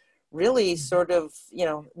 that's really sort of, you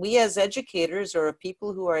know, we as educators or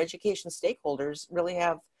people who are education stakeholders really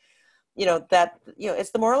have, you know, that, you know,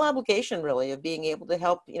 it's the moral obligation really of being able to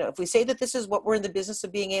help, you know, if we say that this is what we're in the business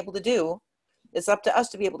of being able to do, it's up to us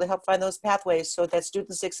to be able to help find those pathways so that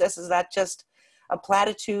student success is not just a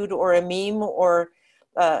platitude or a meme or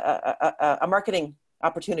a marketing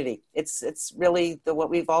opportunity. It's really what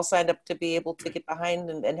we've all signed up to be able to get behind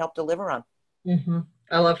and help deliver on.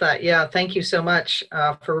 I love that. Yeah, thank you so much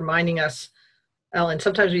for reminding us, Ellen.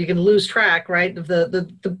 Sometimes you can lose track, right, of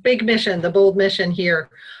the big mission, the bold mission here.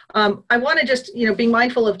 I want to just, you know, being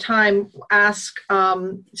mindful of time, ask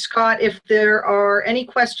Scott if there are any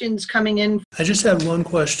questions coming in. I just have one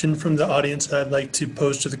question from the audience that I'd like to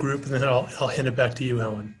pose to the group, and then I'll hand it back to you,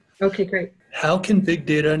 Helen. Okay, great. How can big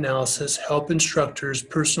data analysis help instructors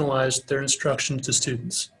personalize their instruction to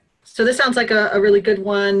students? So this sounds like a really good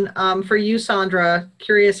one for you, Sondra.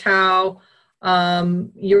 Curious how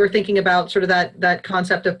you were thinking about sort of that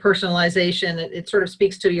concept of personalization. It sort of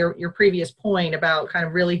speaks to your previous point about kind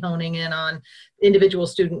of really honing in on individual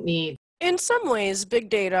student needs. In some ways, big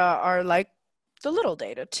data are like the little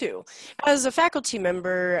data too. As a faculty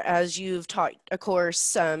member, as you've taught a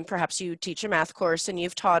course, perhaps you teach a math course and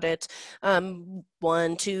you've taught it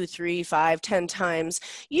 1, 2, 3, 5, 10 times,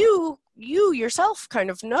 you yourself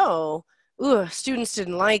kind of know, ooh, students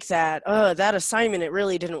didn't like that. Oh, that assignment, it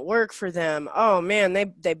really didn't work for them. Oh man,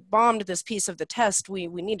 they bombed this piece of the test. We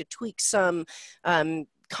need to tweak some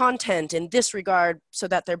content in this regard so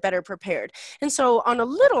that they're better prepared. And so on a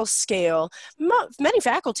little scale, many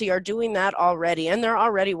faculty are doing that already, and they're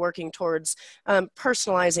already working towards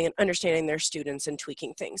personalizing and understanding their students and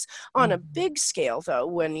tweaking things. On a big scale though,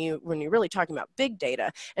 when you're really talking about big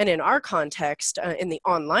data, and in our context, in the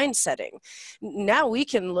online setting, now we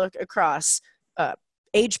can look across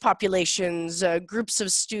age populations, groups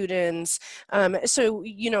of students. So,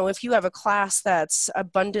 you know, if you have a class that's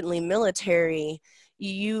abundantly military,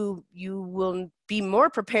 you will be more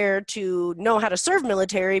prepared to know how to serve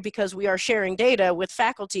military because we are sharing data with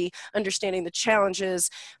faculty, understanding the challenges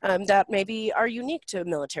that maybe are unique to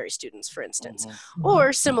military students, for instance.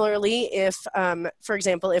 Or similarly, if, for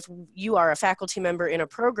example, if you are a faculty member in a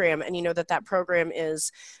program and you know that that program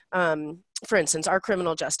is, for instance, our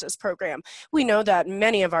criminal justice program, we know that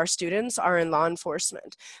many of our students are in law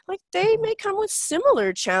enforcement. Like, they may come with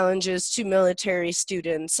similar challenges to military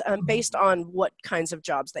students based on what kinds of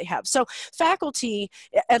jobs they have. So faculty,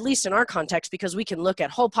 at least in our context, because we can look at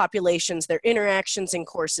whole populations, their interactions in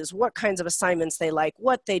courses, what kinds of assignments they like,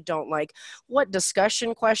 what they don't like, what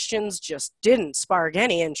discussion questions just didn't spark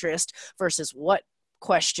any interest versus what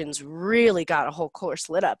questions really got a whole course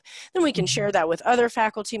lit up. Then we can share that with other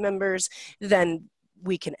faculty members. Then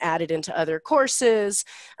we can add it into other courses.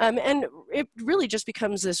 And it really just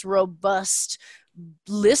becomes this robust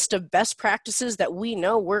list of best practices that we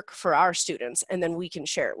know work for our students, and then we can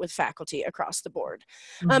share it with faculty across the board.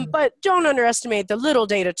 But don't underestimate the little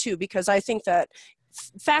data too, because I think that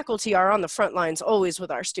faculty are on the front lines always with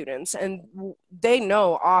our students, and they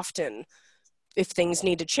know often if things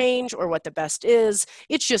need to change or what the best is.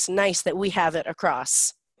 It's just nice that we have it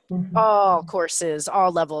across all courses,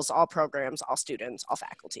 all levels, all programs, all students, all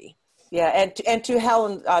faculty. Yeah, and to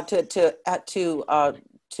Helen, to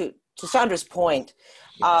Sondra's point,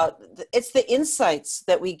 it's the insights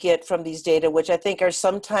that we get from these data, which I think are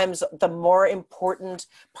sometimes the more important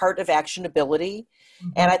part of actionability.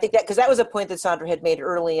 And I think that, because that was a point that Sondra had made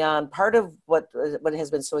early on, part of what has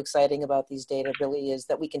been so exciting about these data really is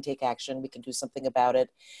that we can take action, we can do something about it.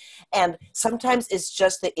 And sometimes it's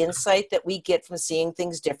just the insight that we get from seeing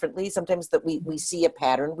things differently. Sometimes that we see a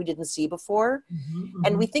pattern we didn't see before,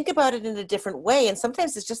 and we think about it in a different way. And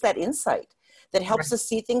sometimes it's just that insight that helps us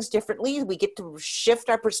see things differently. We get to shift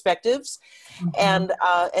our perspectives, and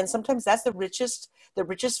sometimes that's the richest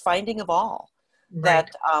finding of all. Right.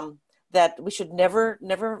 That we should never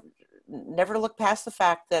look past the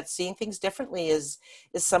fact that seeing things differently is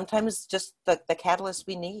sometimes just the catalyst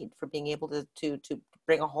we need for being able to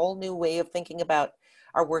bring a whole new way of thinking about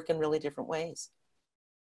our work in really different ways.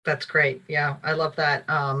 That's great. Yeah, I love that.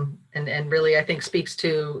 And really, I think speaks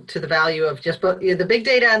to the value of just both the big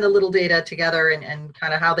data and the little data together, and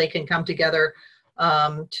kind of how they can come together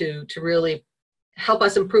to really help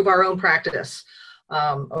us improve our own practice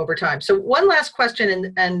over time. So one last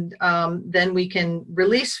question, and then we can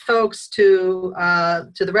release folks to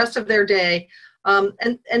the rest of their day.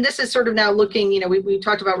 And this is sort of now looking, we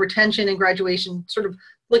talked about retention and graduation, sort of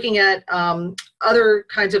looking at other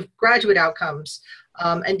kinds of graduate outcomes.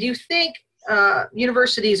 And do you think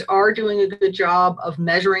universities are doing a good job of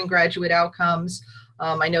measuring graduate outcomes?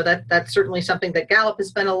 I know that that's certainly something that Gallup has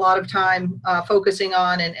spent a lot of time focusing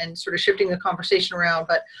on and sort of shifting the conversation around.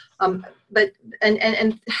 But how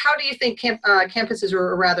do you think campuses,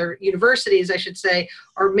 or rather universities, I should say,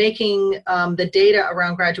 are making the data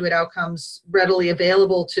around graduate outcomes readily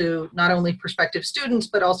available to not only prospective students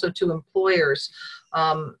but also to employers?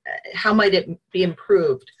 How might it be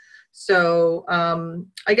improved? So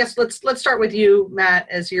I guess let's start with you, Matt,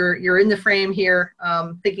 as you're in the frame here,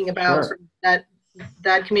 thinking about sort of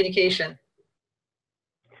that communication.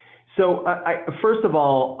 So first of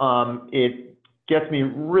all, it gets me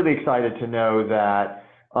really excited to know that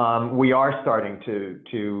we are starting to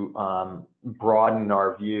broaden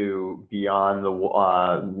our view beyond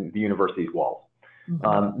the university's walls.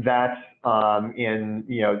 That's in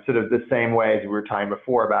sort of the same way as we were talking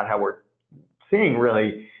before about how we're seeing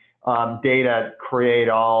really data create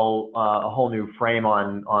a whole new frame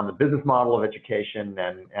on the business model of education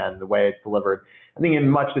and the way it's delivered. I think in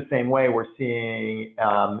much the same way, we're seeing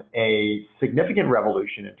a significant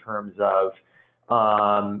revolution in terms of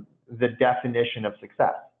the definition of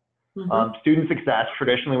success. Student success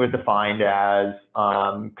traditionally was defined as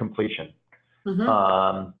completion.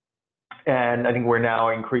 And I think we're now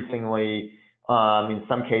increasingly, in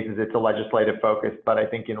some cases, it's a legislative focus, but I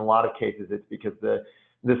think in a lot of cases, it's because the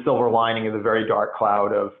silver lining of the very dark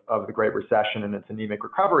cloud of the Great Recession and its anemic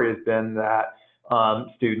recovery has been that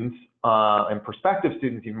students and prospective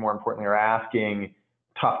students, even more importantly, are asking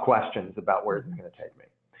tough questions about where it's going to take me.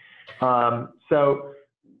 So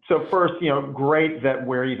first, great that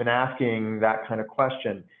we're even asking that kind of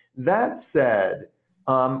question. That said,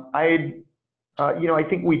 I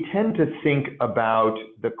think we tend to think about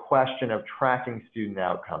the question of tracking student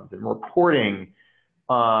outcomes and reporting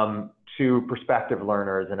to prospective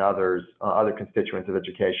learners and others, other constituents of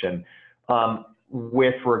education,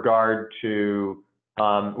 with regard to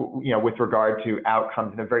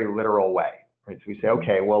outcomes in a very literal way. Right? So we say,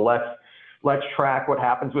 okay, well, let's track what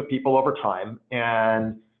happens with people over time,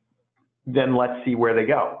 and then let's see where they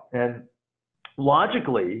go. And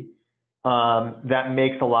logically, that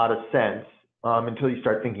makes a lot of sense until you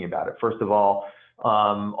start thinking about it. First of all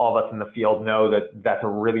of us in the field know that that's a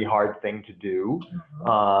really hard thing to do.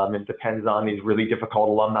 It depends on these really difficult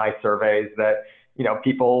alumni surveys that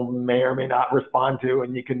people may or may not respond to,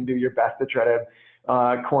 and you can do your best to try to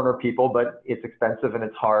corner people, but it's expensive and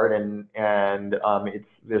it's hard, and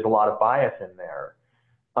there's a lot of bias in there.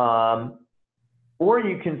 Or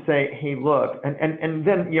you can say, hey, look, and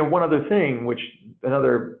then one other thing,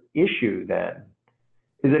 another issue then,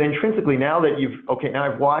 is that intrinsically, now that now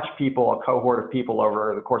I've watched a cohort of people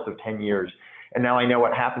over the course of 10 years, and now I know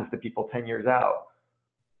what happens to people 10 years out.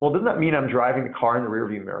 Well, doesn't that mean I'm driving the car in the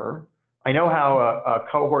rearview mirror? I know how a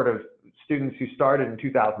cohort of students who started in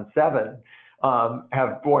 2007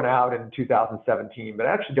 have borne out in 2017, but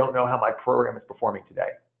I actually don't know how my program is performing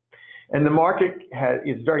today. And the market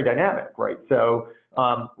is very dynamic, right? So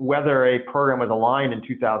whether a program was aligned in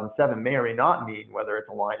 2007 may or may not mean whether it's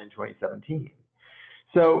aligned in 2017.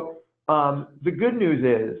 So the good news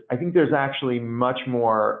is, I think there's actually much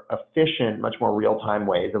more efficient, much more real-time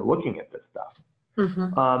ways of looking at this stuff.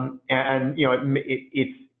 And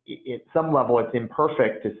at some level, it's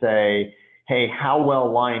imperfect to say, hey, how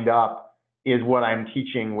well lined up is what I'm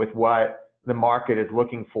teaching with what the market is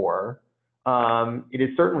looking for? It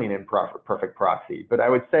is certainly an imperfect proxy, but I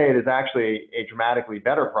would say it is actually a dramatically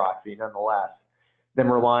better proxy, nonetheless, than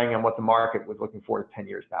relying on what the market was looking for 10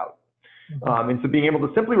 years out. And so being able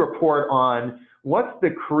to simply report on what's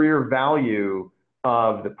the career value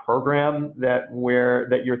of the program that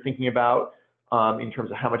you're thinking about, in terms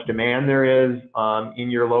of how much demand there is in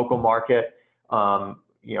your local market, what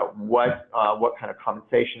kind of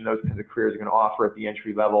compensation those kinds of careers are going to offer at the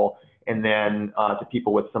entry level, and then to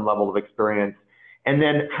people with some level of experience. And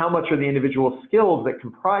then how much are the individual skills that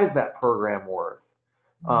comprise that program worth?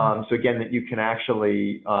 So again, that you can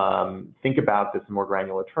actually think about this in more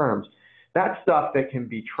granular terms. That stuff that can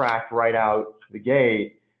be tracked right out the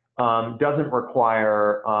gate doesn't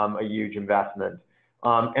require a huge investment.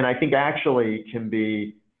 And I think actually can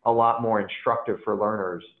be a lot more instructive for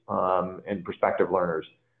learners and prospective learners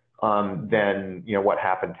than what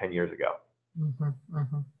happened 10 years ago.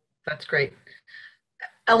 That's great.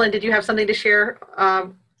 Ellen, did you have something to share?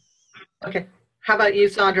 Okay. How about you,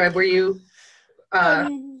 Sondra? Were you?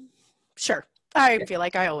 Sure. I feel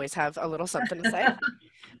like I always have a little something to say.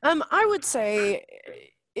 I would say,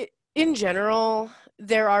 in general,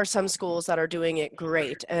 there are some schools that are doing it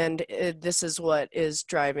great, and this is what is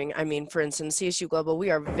driving. I mean, for instance, CSU-Global, we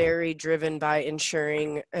are very driven by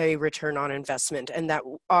ensuring a return on investment, and that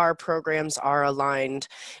our programs are aligned,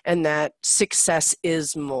 and that success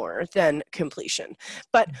is more than completion.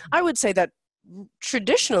 But I would say that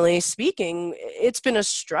traditionally speaking, it's been a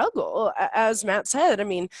struggle. As Matt said, I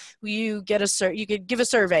mean, you could give a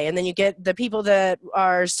survey, and then you get the people that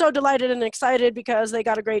are so delighted and excited because they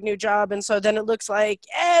got a great new job, and so then it looks like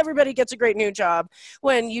everybody gets a great new job,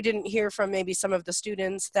 when you didn't hear from maybe some of the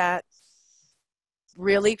students that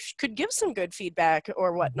really could give some good feedback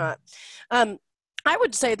or whatnot. I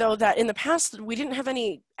would say, though, that in the past, we didn't have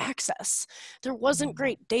any access. There wasn't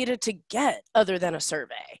great data to get other than a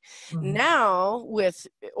survey. Now, with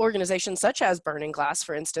organizations such as Burning Glass,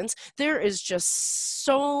 for instance, there is just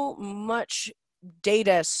so much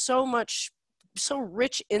data, so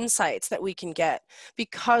rich insights that we can get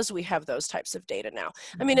because we have those types of data now.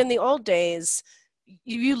 I mean, in the old days,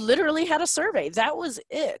 you literally had a survey. That was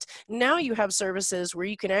it. Now you have services where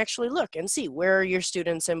you can actually look and see, where are your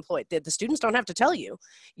students employed. The students don't have to tell you.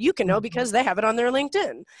 You can know because they have it on their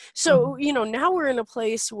LinkedIn. So, now we're in a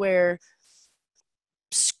place where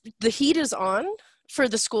the heat is on for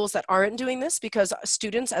the schools that aren't doing this, because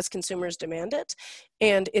students as consumers demand it.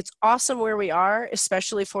 And it's awesome where we are,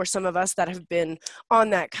 especially for some of us that have been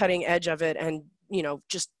on that cutting edge of it and,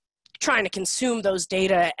 just trying to consume those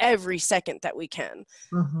data every second that we can.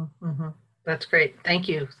 That's great. Thank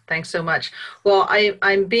you. Thanks so much. Well,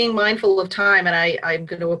 I'm being mindful of time, and I'm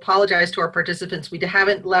going to apologize to our participants. We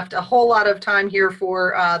haven't left a whole lot of time here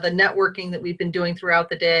for the networking that we've been doing throughout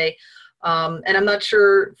the day. And I'm not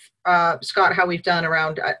sure, Scott, how we've done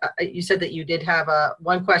around, you said that you did have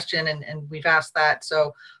one question, and we've asked that.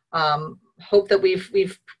 So hope that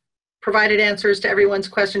we've provided answers to everyone's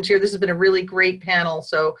questions here. This has been a really great panel.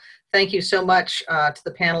 So thank you so much to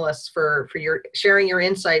the panelists for your sharing your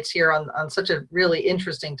insights here on such a really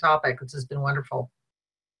interesting topic. This has been wonderful.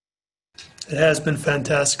 It has been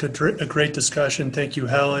fantastic, a great discussion. Thank you,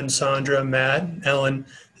 Helen, Sondra, Matt, Ellen.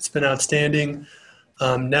 It's been outstanding.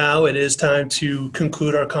 Now it is time to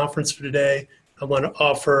conclude our conference for today. I want to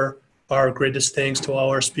offer our greatest thanks to all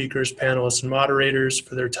our speakers, panelists, and moderators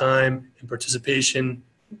for their time and participation.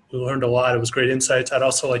 We learned a lot. It was great insights. I'd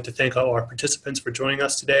also like to thank all our participants for joining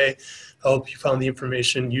us today. I hope you found the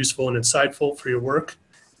information useful and insightful for your work.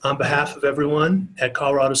 On behalf of everyone at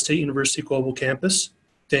Colorado State University Global Campus,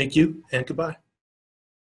 thank you and goodbye.